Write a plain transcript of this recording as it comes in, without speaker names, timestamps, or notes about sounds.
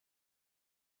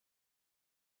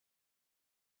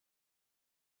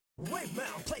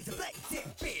Rebound, plays a black dick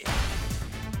bitch.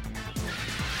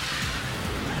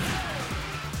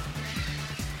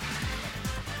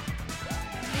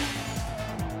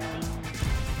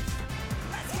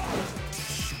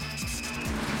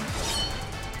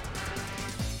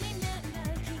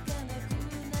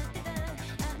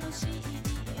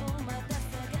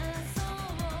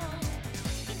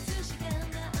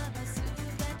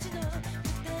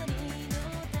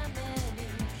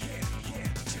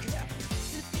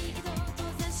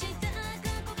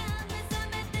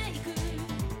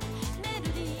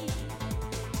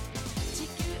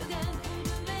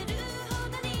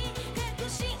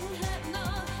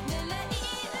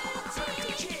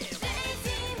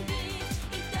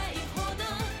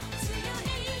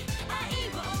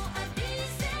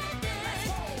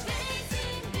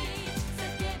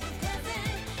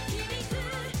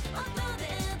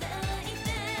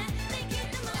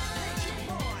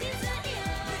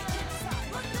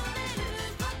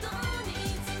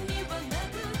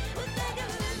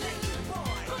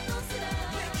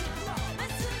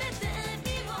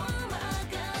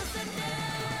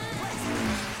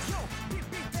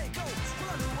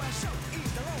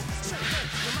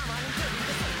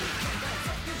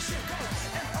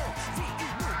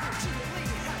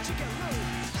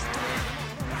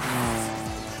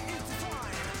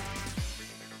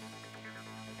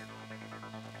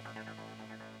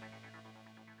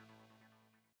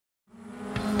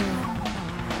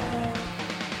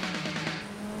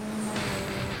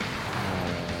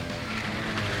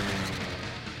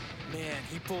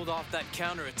 He pulled off that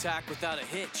counterattack without a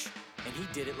hitch, and he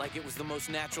did it like it was the most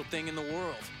natural thing in the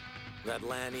world. That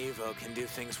Lan Evo can do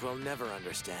things we'll never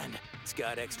understand. It's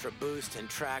got extra boost and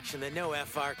traction that no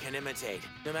FR can imitate.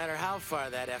 No matter how far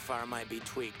that FR might be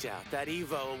tweaked out, that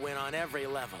Evo will win on every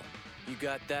level. You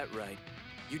got that right.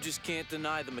 You just can't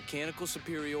deny the mechanical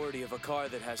superiority of a car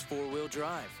that has four-wheel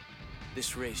drive.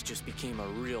 This race just became a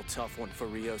real tough one for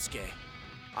Ryosuke.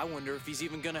 I wonder if he's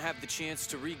even gonna have the chance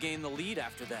to regain the lead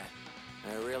after that.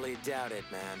 I really doubt it,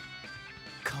 man.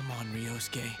 Come on,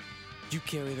 Ryosuke. You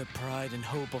carry the pride and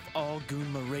hope of all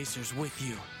Gunma racers with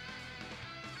you.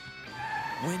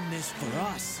 Win this for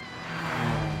us.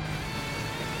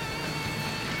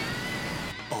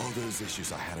 All those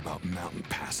issues I had about mountain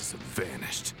passes have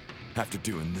vanished. After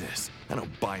doing this, I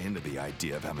don't buy into the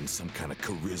idea of having some kind of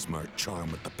charisma or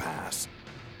charm with the pass.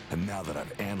 And now that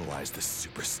I've analyzed this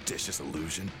superstitious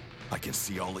illusion, I can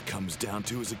see all it comes down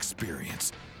to is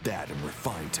experience. That and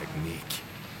refined technique.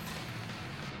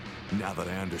 Now that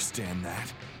I understand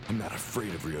that, I'm not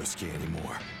afraid of Ryosuke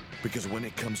anymore. Because when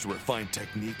it comes to refined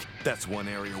technique, that's one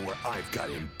area where I've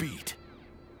got him beat.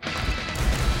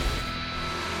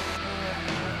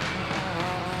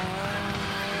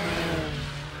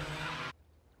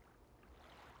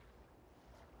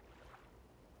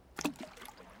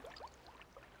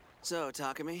 So,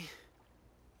 Takumi,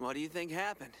 what do you think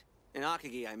happened? In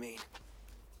Akagi, I mean.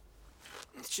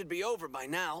 It should be over by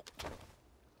now.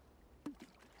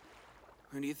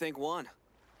 Who do you think won?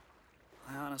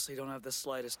 I honestly don't have the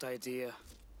slightest idea.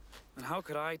 And how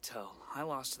could I tell? I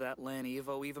lost to that Lan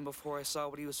Evo even before I saw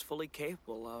what he was fully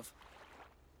capable of.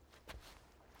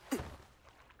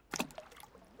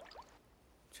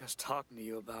 Just talking to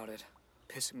you about it,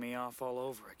 pissing me off all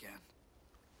over again.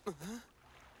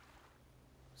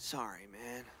 Sorry,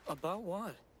 man. About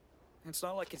what? It's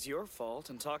not like it's your fault,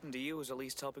 and talking to you is at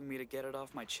least helping me to get it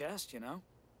off my chest, you know?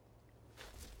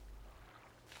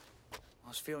 I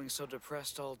was feeling so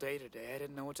depressed all day today, I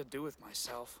didn't know what to do with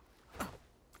myself.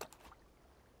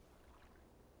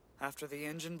 After the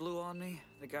engine blew on me,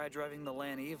 the guy driving the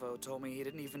Lan Evo told me he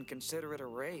didn't even consider it a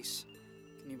race.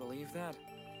 Can you believe that?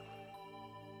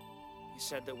 He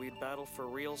said that we'd battle for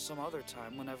real some other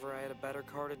time whenever I had a better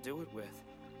car to do it with.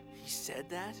 He said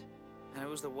that? And it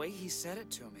was the way he said it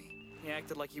to me. He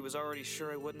acted like he was already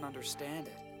sure I wouldn't understand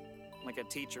it. Like a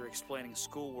teacher explaining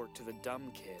schoolwork to the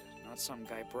dumb kid, not some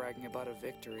guy bragging about a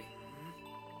victory.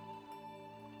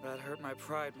 That hurt my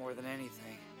pride more than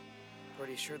anything.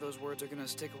 Pretty sure those words are gonna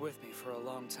stick with me for a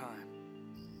long time.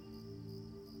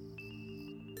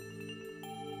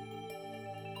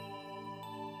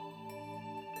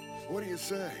 What do you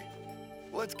say?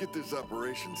 Let's get this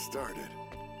operation started.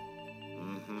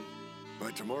 By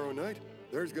tomorrow night,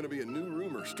 there's gonna be a new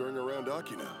rumor stirring around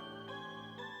Akina.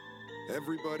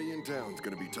 Everybody in town's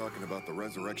gonna be talking about the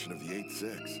resurrection of the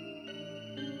 8-6.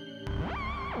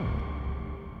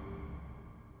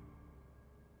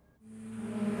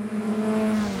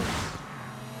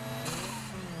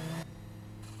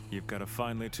 You've got a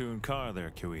finely tuned car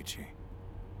there, Kyoichi.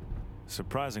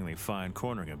 Surprisingly fine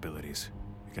cornering abilities.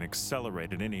 You can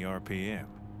accelerate at any RPM.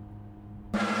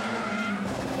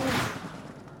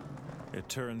 It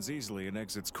turns easily and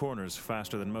exits corners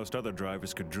faster than most other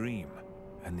drivers could dream.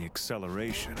 And the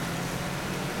acceleration.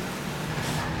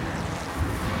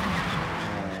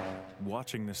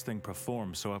 Watching this thing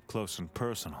perform so up close and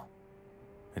personal,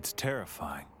 it's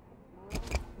terrifying.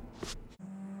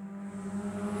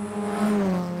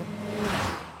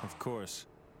 Of course,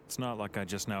 it's not like I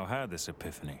just now had this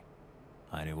epiphany.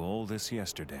 I knew all this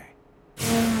yesterday.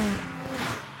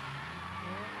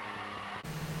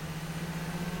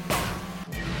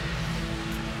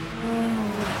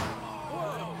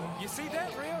 You see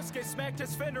that? Ryosuke smacked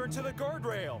his fender into the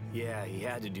guardrail. Yeah, he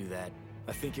had to do that.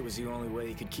 I think it was the only way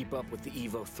he could keep up with the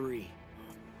Evo 3.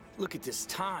 Look at this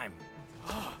time.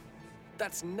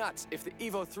 That's nuts. If the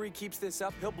Evo 3 keeps this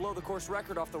up, he'll blow the course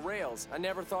record off the rails. I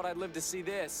never thought I'd live to see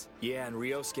this. Yeah, and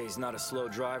Ryosuke's not a slow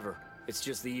driver. It's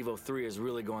just the Evo 3 is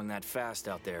really going that fast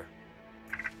out there.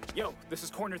 Yo, this is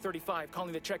corner 35,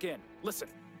 calling to check in. Listen.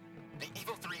 The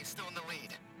Evo 3 is still in the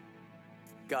lead.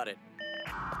 Got it.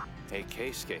 Hey,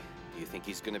 Keisuke, do you think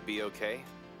he's gonna be okay?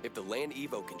 If the Land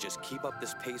Evo can just keep up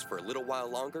this pace for a little while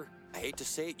longer, I hate to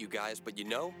say it, you guys, but you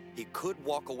know, he could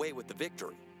walk away with the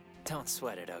victory. Don't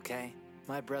sweat it, okay?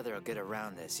 My brother will get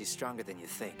around this. He's stronger than you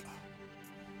think.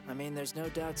 I mean, there's no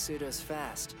doubt Pseudo's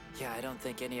fast. Yeah, I don't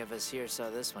think any of us here saw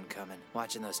this one coming.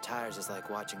 Watching those tires is like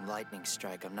watching lightning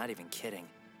strike. I'm not even kidding.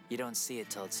 You don't see it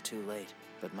till it's too late.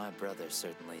 But my brother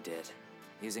certainly did.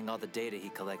 Using all the data he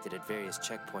collected at various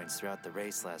checkpoints throughout the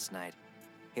race last night,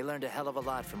 he learned a hell of a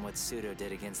lot from what Pseudo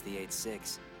did against the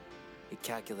 8-6. He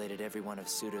calculated every one of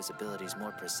Pseudo's abilities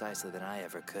more precisely than I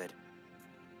ever could.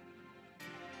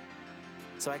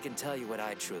 So I can tell you what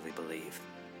I truly believe.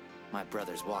 My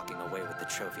brother's walking away with the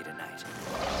trophy tonight.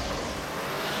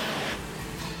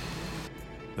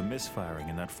 The misfiring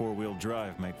in that four-wheel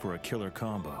drive make for a killer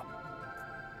combo.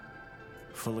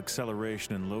 Full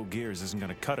acceleration and low gears isn't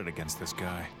gonna cut it against this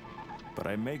guy. But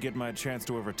I may get my chance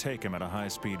to overtake him at a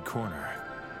high-speed corner.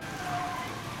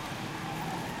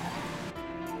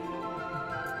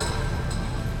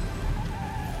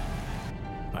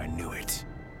 I knew it.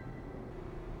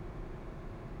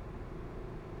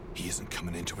 He isn't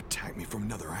coming in to attack me from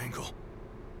another angle.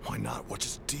 Why not? What's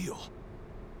his deal?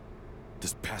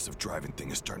 This passive driving thing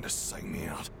is starting to psych me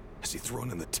out. Has he thrown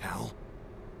in the towel?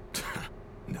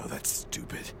 No, that's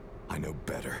stupid. I know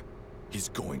better. He's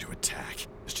going to attack.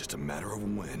 It's just a matter of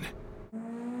when.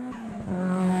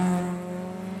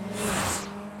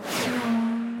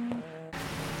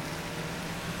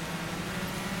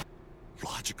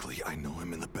 Logically, I know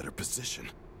I'm in the better position,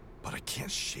 but I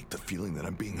can't shake the feeling that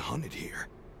I'm being hunted here.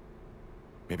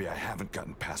 Maybe I haven't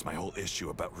gotten past my whole issue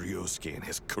about Ryosuke and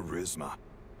his charisma.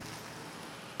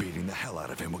 Beating the hell out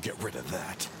of him will get rid of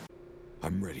that.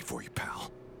 I'm ready for you,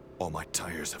 pal. All my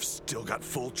tires have still got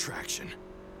full traction.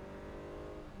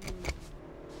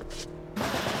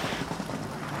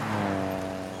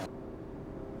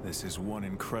 This is one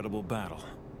incredible battle.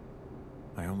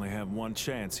 I only have one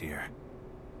chance here.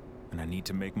 And I need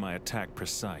to make my attack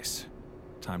precise.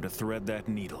 Time to thread that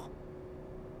needle.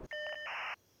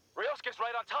 Ryosuke's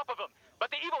right on top of him,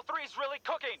 but the Evo 3's really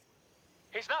cooking.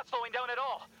 He's not slowing down at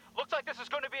all. Looks like this is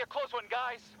going to be a close one,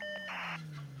 guys.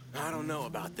 I don't know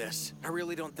about this. I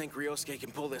really don't think Ryosuke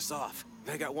can pull this off.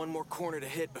 They got one more corner to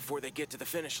hit before they get to the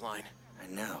finish line. I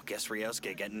know. Guess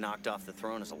Ryosuke getting knocked off the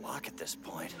throne is a lock at this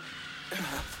point.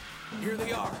 Here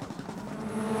they are.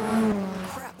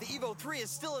 Crap, the Evo 3 is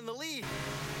still in the lead.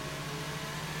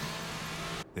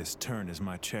 This turn is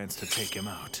my chance to take him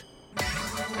out.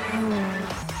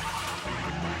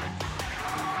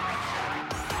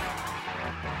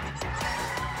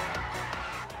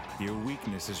 Your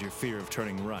weakness is your fear of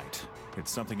turning right. It's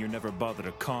something you never bother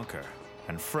to conquer.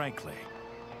 And frankly...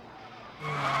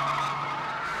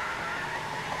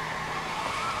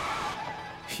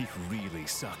 you really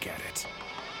suck at it.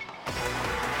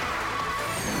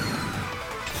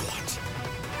 What?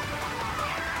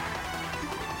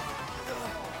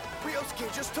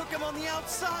 Ryosuke just took him on the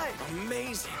outside.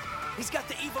 Amazing. He's got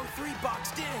the Evo 3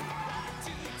 boxed in.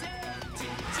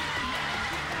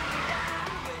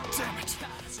 Damn it!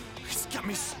 He's got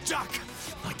me stuck!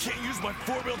 I can't use my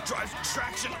four-wheel drive's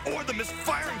traction or the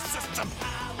misfiring system!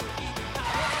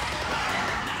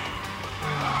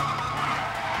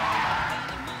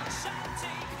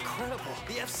 Incredible.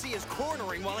 The FC is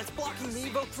cornering while it's blocking the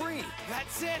Evo 3.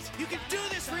 That's it. You can do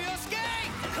this, Ryosuke!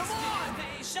 Come on!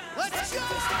 Let's go!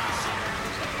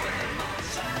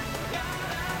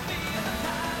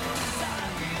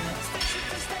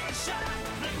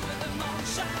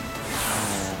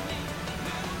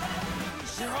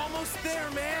 You're almost there,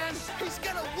 man! He's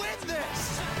gonna win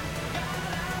this!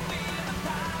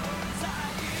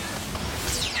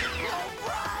 All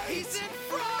right! He's in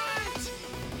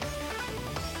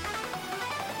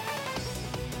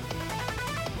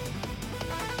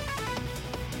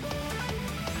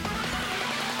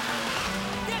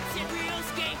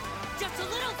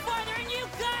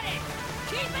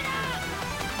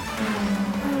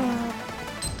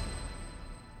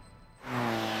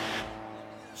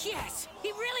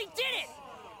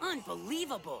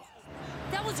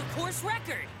That was a course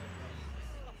record!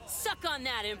 Suck on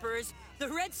that, Emperors! The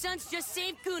Red Suns just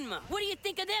saved Gunma. What do you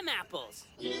think of them apples?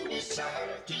 Initial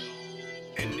D.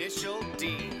 Initial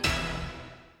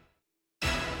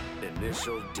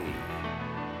D.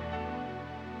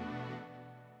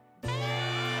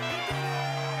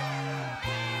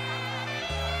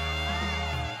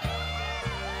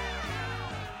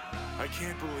 I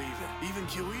can't believe it. Even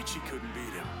Kyoichi couldn't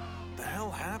beat him. The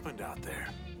hell happened out there?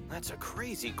 That's a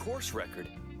crazy course record.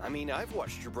 I mean, I've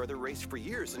watched your brother race for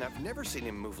years, and I've never seen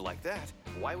him move like that.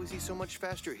 Why was he so much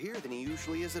faster here than he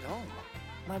usually is at home?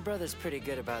 My brother's pretty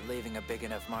good about leaving a big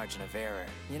enough margin of error.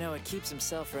 You know, it keeps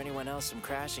himself or anyone else from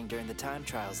crashing during the time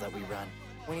trials that we run.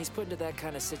 When he's put into that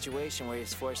kind of situation where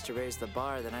he's forced to raise the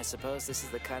bar, then I suppose this is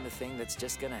the kind of thing that's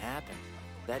just gonna happen.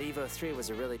 That Evo 3 was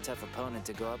a really tough opponent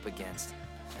to go up against.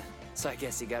 So I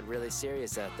guess he got really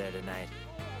serious out there tonight.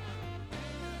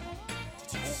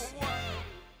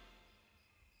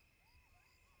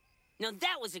 Now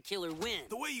that was a killer win.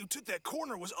 The way you took that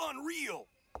corner was unreal.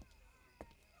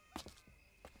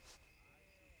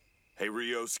 Hey,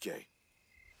 Ryosuke.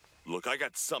 Look, I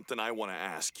got something I want to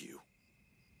ask you.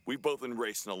 We've both been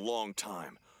racing a long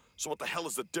time, so what the hell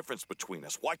is the difference between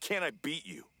us? Why can't I beat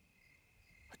you?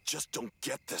 I just don't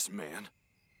get this, man.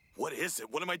 What is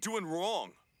it? What am I doing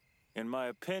wrong? In my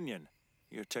opinion,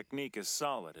 your technique is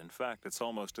solid. In fact, it's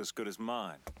almost as good as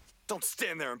mine. Don't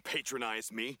stand there and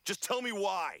patronize me. Just tell me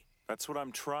why. That's what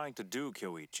I'm trying to do,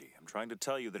 Kyoichi. I'm trying to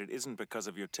tell you that it isn't because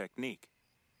of your technique.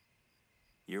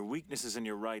 Your weakness is in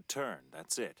your right turn,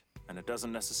 that's it. And it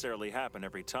doesn't necessarily happen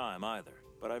every time either.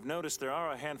 But I've noticed there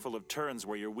are a handful of turns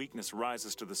where your weakness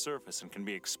rises to the surface and can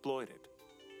be exploited.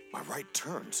 My right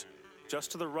turns?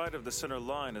 Just to the right of the center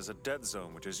line is a dead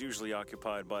zone, which is usually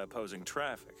occupied by opposing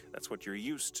traffic. That's what you're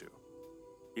used to.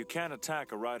 You can't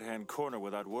attack a right-hand corner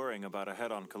without worrying about a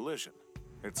head-on collision.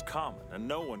 It's common, and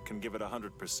no one can give it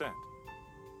 100%.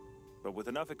 But with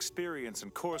enough experience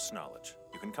and course knowledge,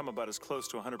 you can come about as close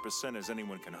to 100% as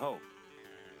anyone can hope.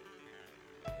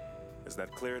 Is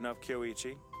that clear enough,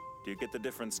 Kyoichi? Do you get the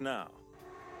difference now?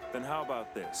 Then how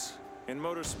about this? In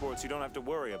motorsports, you don't have to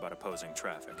worry about opposing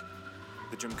traffic.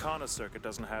 The Gymkhana circuit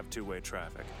doesn't have two-way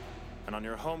traffic. And on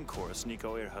your home course,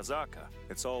 Nikoir Hazaka,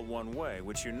 it's all one way,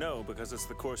 which you know because it's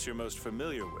the course you're most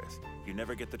familiar with. You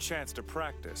never get the chance to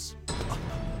practice.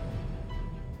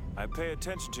 I pay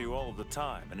attention to you all of the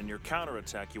time, and in your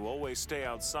counterattack, you always stay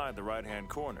outside the right-hand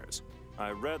corners. I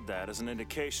read that as an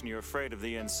indication you're afraid of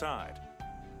the inside.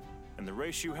 In the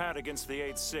race you had against the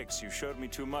 8-6, you showed me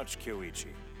too much,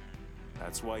 Kyoichi.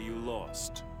 That's why you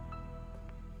lost.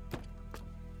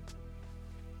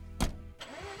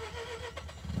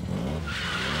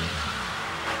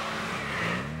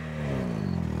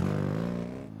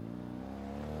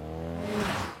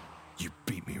 You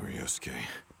beat me, Ryosuke.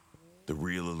 The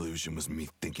real illusion was me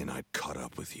thinking I'd caught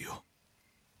up with you.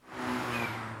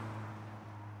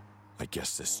 I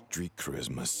guess this street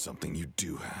charisma is something you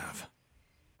do have.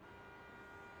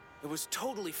 It was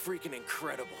totally freaking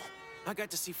incredible. I got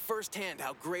to see firsthand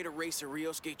how great a racer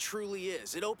Ryosuke truly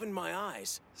is. It opened my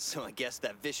eyes. So I guess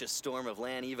that vicious storm of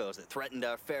land evos that threatened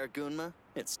our fair Gunma,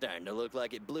 it's starting to look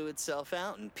like it blew itself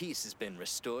out and peace has been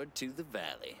restored to the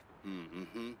valley.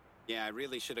 Mm-hmm. Yeah, I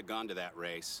really should have gone to that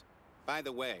race. By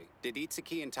the way, did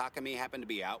Itsuki and Takami happen to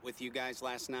be out with you guys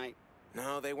last night?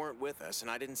 No, they weren't with us, and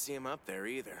I didn't see him up there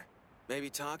either. Maybe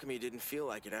Takami didn't feel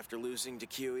like it after losing to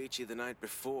Kyoichi the night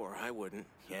before. I wouldn't.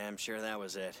 Yeah, I'm sure that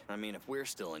was it. I mean, if we're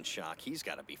still in shock, he's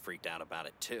got to be freaked out about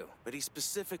it too. But he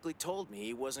specifically told me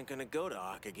he wasn't going to go to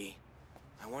Akagi.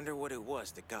 I wonder what it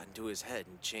was that got into his head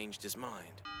and changed his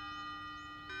mind.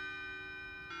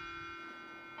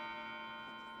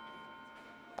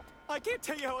 I can't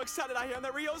tell you how excited I am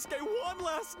that Ryosuke won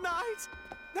last night!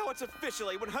 Now it's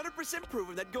officially 100%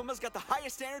 proven that Gunma's got the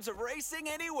highest standards of racing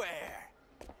anywhere!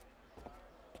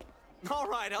 All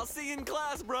right, I'll see you in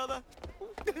class, brother!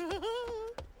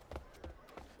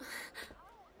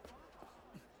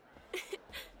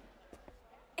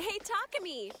 Hey,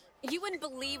 Takami! You wouldn't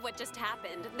believe what just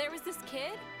happened. There was this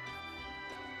kid.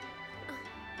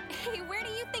 Hey, where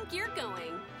do you think you're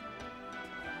going?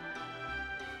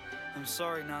 I'm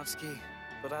sorry, Natsuki,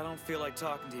 but I don't feel like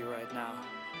talking to you right now.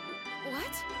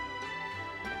 What?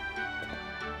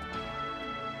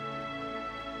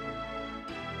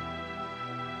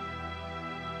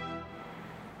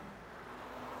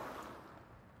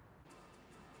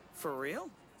 For real?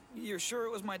 You're sure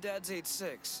it was my dad's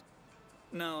 8-6?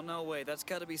 No way. That's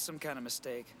gotta be some kind of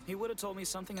mistake. He would have told me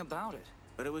something about it.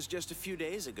 But it was just a few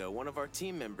days ago. One of our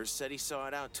team members said he saw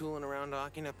it out tooling around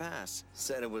Akina Pass.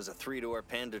 Said it was a 3-door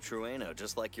Panda Trueno,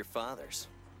 just like your father's.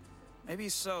 Maybe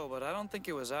so, but I don't think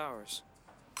it was ours.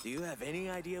 Do you have any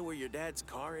idea where your dad's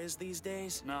car is these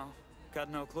days? No, got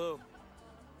no clue.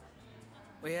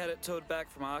 We had it towed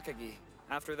back from Akagi.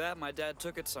 After that, my dad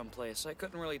took it someplace. I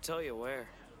couldn't really tell you where.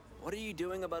 What are you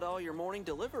doing about all your morning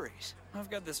deliveries? I've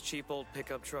got this cheap old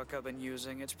pickup truck I've been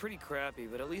using. It's pretty crappy,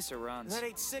 but at least it runs. That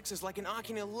 8.6 is like an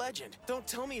Akina legend. Don't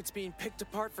tell me it's being picked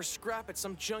apart for scrap at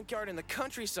some junkyard in the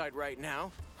countryside right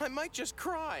now. I might just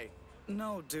cry.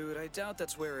 No, dude, I doubt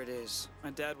that's where it is.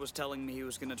 My dad was telling me he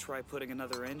was gonna try putting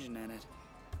another engine in it.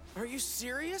 Are you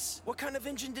serious? What kind of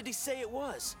engine did he say it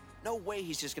was? No way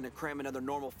he's just gonna cram another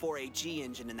normal 4AG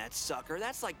engine in that sucker.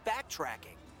 That's like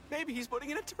backtracking. Maybe he's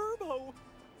putting in a turbo.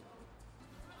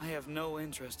 I have no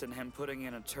interest in him putting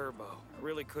in a turbo. I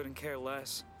really couldn't care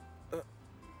less.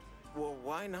 Well,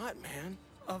 why not, man?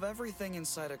 Of everything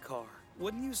inside a car,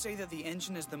 wouldn't you say that the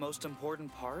engine is the most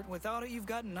important part? Without it, you've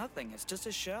got nothing. It's just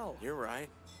a shell. You're right.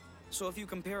 So if you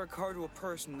compare a car to a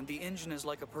person, then the engine is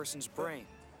like a person's brain.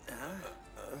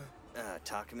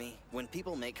 Takumi, when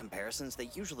people make comparisons, they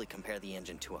usually compare the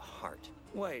engine to a heart.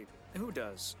 Wait, who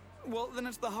does? Well, then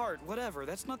it's the heart, whatever.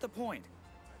 That's not the point.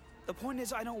 The point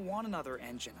is, I don't want another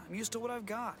engine. I'm used to what I've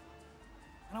got.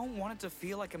 I don't want it to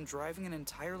feel like I'm driving an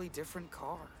entirely different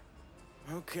car.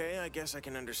 Okay, I guess I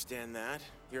can understand that.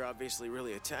 You're obviously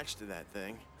really attached to that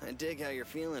thing. I dig how you're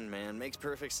feeling, man. Makes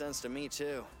perfect sense to me,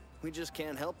 too. We just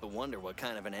can't help but wonder what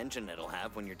kind of an engine it'll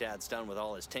have when your dad's done with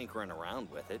all his tinkering around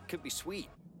with it. Could be sweet.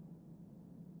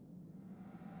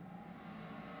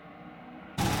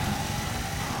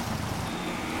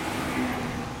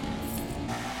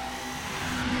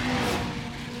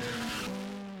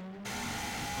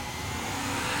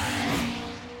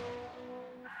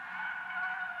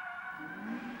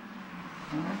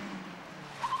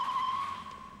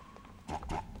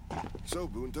 So,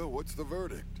 Bunto, what's the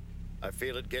verdict? I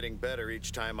feel it getting better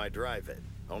each time I drive it.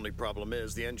 Only problem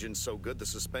is, the engine's so good the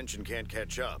suspension can't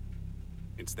catch up.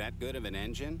 It's that good of an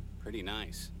engine? Pretty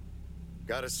nice.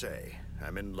 Gotta say,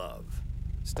 I'm in love.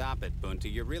 Stop it, Bunty.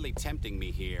 You're really tempting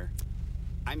me here.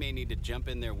 I may need to jump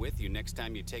in there with you next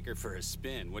time you take her for a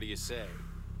spin. What do you say?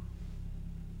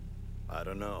 I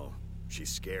don't know. She's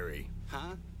scary.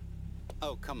 Huh?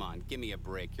 Oh, come on. Give me a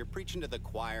break. You're preaching to the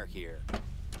choir here.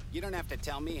 You don't have to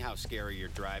tell me how scary your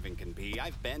driving can be.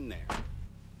 I've been there.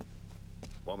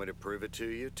 Want me to prove it to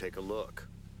you? Take a look.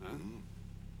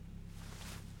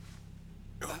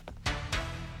 Huh?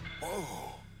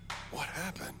 Whoa! What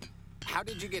happened? How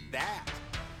did you get that?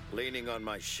 Leaning on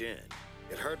my shin.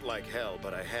 It hurt like hell,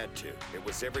 but I had to. It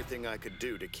was everything I could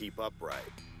do to keep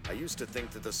upright. I used to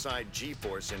think that the side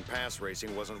G-force in pass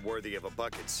racing wasn't worthy of a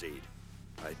bucket seat.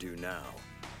 I do now.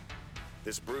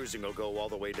 This bruising will go all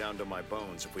the way down to my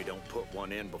bones if we don't put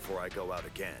one in before I go out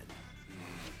again.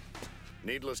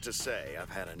 Needless to say,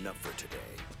 I've had enough for today.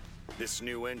 This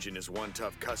new engine is one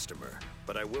tough customer,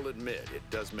 but I will admit it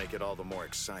does make it all the more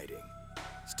exciting.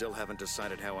 Still haven't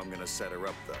decided how I'm gonna set her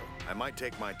up, though. I might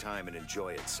take my time and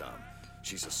enjoy it some.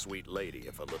 She's a sweet lady,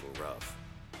 if a little rough.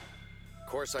 Of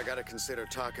course, I gotta consider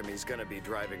Takumi's gonna be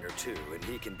driving her too, and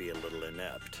he can be a little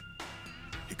inept.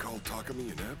 He called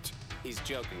Takumi inept? He's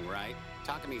joking, right?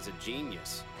 Takumi's a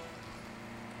genius.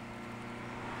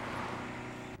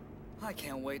 I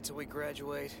can't wait till we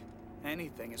graduate.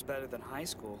 Anything is better than high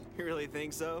school. You really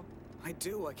think so? I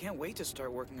do. I can't wait to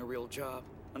start working a real job.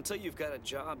 Until you've got a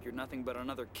job, you're nothing but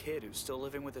another kid who's still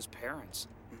living with his parents.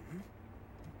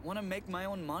 I want to make my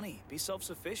own money, be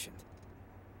self-sufficient.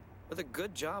 With a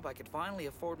good job, I could finally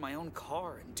afford my own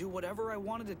car and do whatever I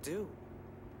wanted to do.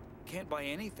 Can't buy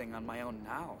anything on my own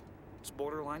now. It's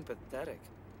borderline pathetic.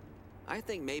 I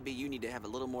think maybe you need to have a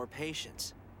little more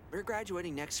patience. We're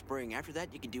graduating next spring. After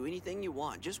that, you can do anything you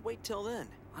want. Just wait till then.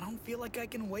 I don't feel like I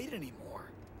can wait anymore.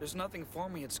 There's nothing for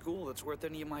me at school that's worth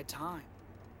any of my time.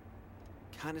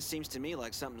 Kinda seems to me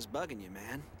like something's bugging you,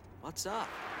 man. What's up?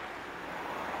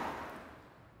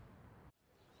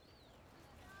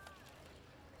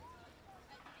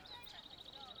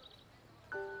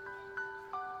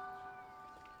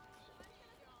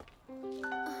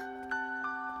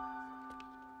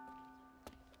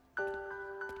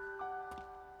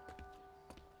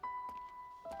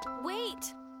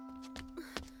 Wait!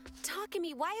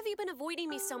 Takumi, why have you been avoiding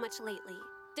me so much lately?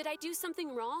 Did I do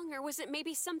something wrong, or was it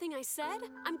maybe something I said?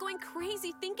 I'm going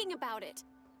crazy thinking about it.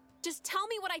 Just tell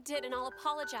me what I did and I'll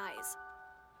apologize.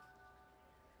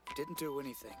 Didn't do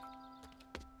anything.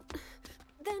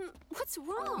 Then what's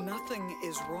wrong? Nothing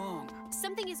is wrong.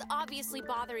 Something is obviously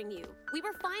bothering you. We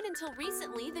were fine until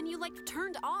recently, then you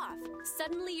turned off.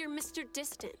 Suddenly you're Mr.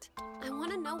 Distant. I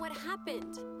want to know what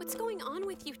happened. What's going on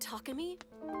with you, Takumi?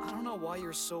 I don't know why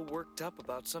you're so worked up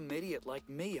about some idiot like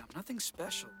me. I'm nothing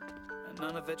special.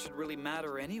 none of it should really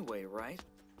matter anyway, right?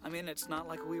 I mean, it's not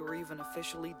like we were even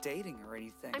officially dating or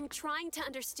anything. I'm trying to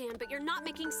understand, but you're not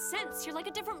making sense. You're like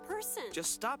a different person.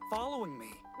 Just stop following me.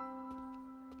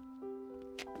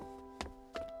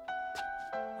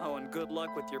 Oh, and good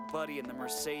luck with your buddy in the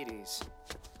Mercedes.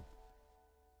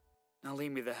 Now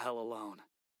leave me the hell alone.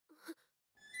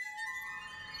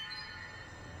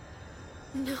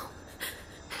 No.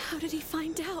 How did he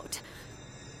find out?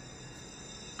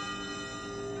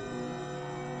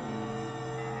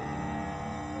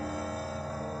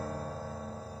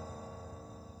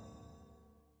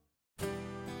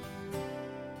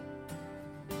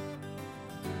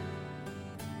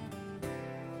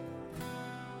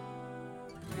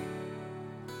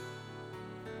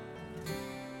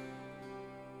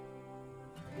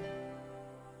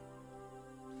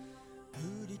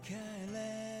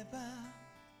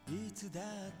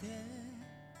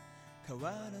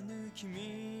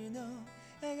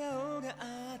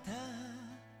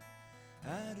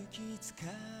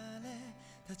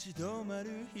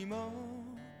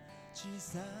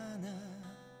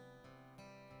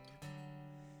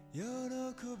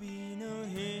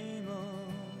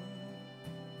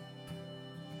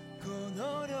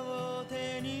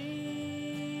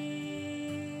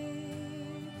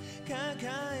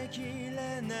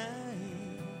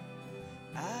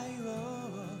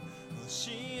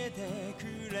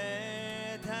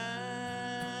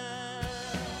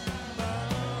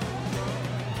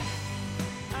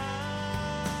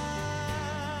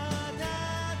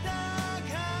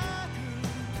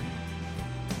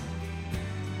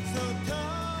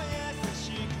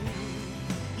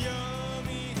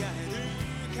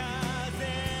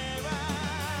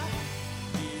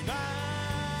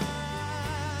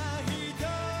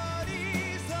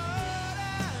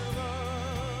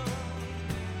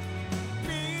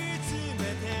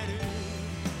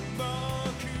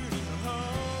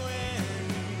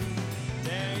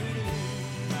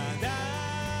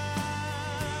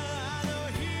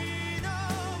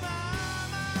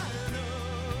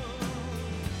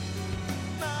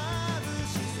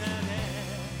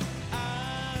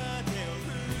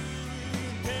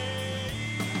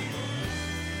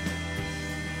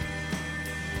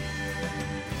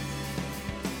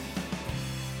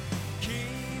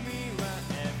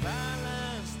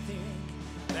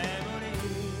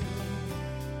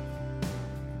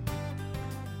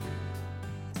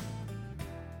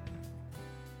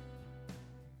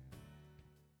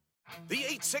 The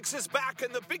 8-6 is back,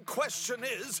 and the big question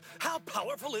is, how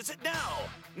powerful is it now?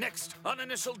 Next on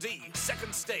Initial D,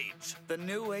 second stage. The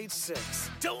new 8-6.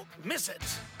 Don't miss it!